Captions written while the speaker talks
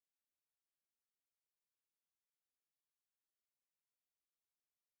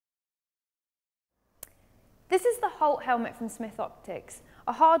This is the Holt helmet from Smith Optics,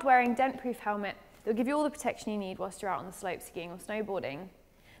 a hard-wearing, dent-proof helmet that will give you all the protection you need whilst you're out on the slopes skiing or snowboarding.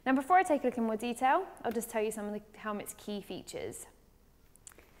 Now, before I take a look in more detail, I'll just tell you some of the helmet's key features.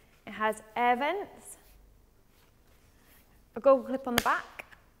 It has air vents, a goggle clip on the back,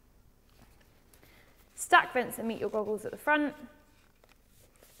 stack vents that meet your goggles at the front,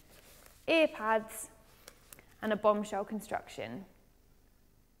 ear pads, and a bombshell construction.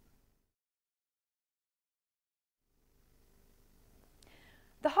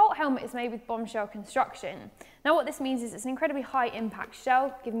 The Holt helmet is made with bombshell construction. Now what this means is it's an incredibly high impact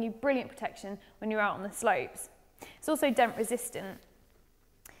shell, giving you brilliant protection when you're out on the slopes. It's also dent resistant.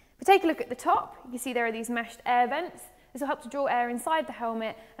 If we take a look at the top, you can see there are these meshed air vents. This will help to draw air inside the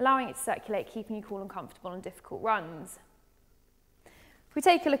helmet, allowing it to circulate, keeping you cool and comfortable on difficult runs. If we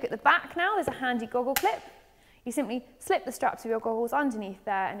take a look at the back now, there's a handy goggle clip. You simply slip the straps of your goggles underneath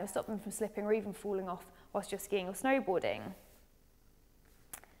there and it'll stop them from slipping or even falling off whilst you're skiing or snowboarding.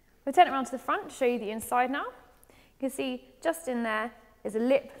 We'll turn it around to the front to show you the inside now. You can see just in there is a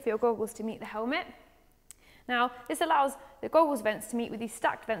lip for your goggles to meet the helmet. Now, this allows the goggles vents to meet with these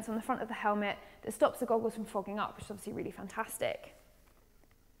stacked vents on the front of the helmet that stops the goggles from fogging up, which is obviously really fantastic.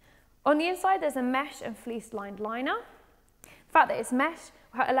 On the inside, there's a mesh and fleece lined liner. The fact that it's mesh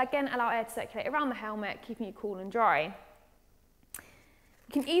will again allow air to circulate around the helmet, keeping you cool and dry.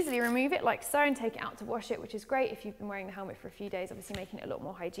 You can easily remove it like so and take it out to wash it, which is great if you've been wearing the helmet for a few days, obviously making it a lot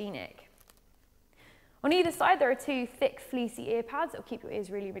more hygienic. On either side there are two thick fleecy ear pads that will keep your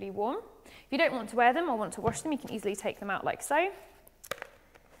ears really, really warm. If you don't want to wear them or want to wash them, you can easily take them out like so.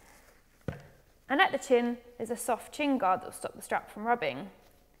 And at the chin, there's a soft chin guard that will stop the strap from rubbing.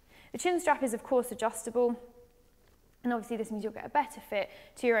 The chin strap is of course adjustable, and obviously this means you'll get a better fit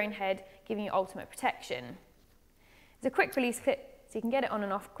to your own head, giving you ultimate protection. There's a quick release clip so you can get it on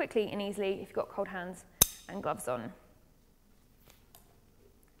and off quickly and easily if you've got cold hands and gloves on.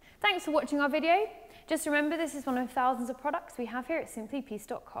 Thanks for watching our video. Just remember, this is one of thousands of products we have here at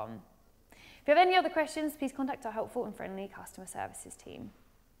SimplyPiste.com. If you have any other questions, please contact our helpful and friendly customer services team.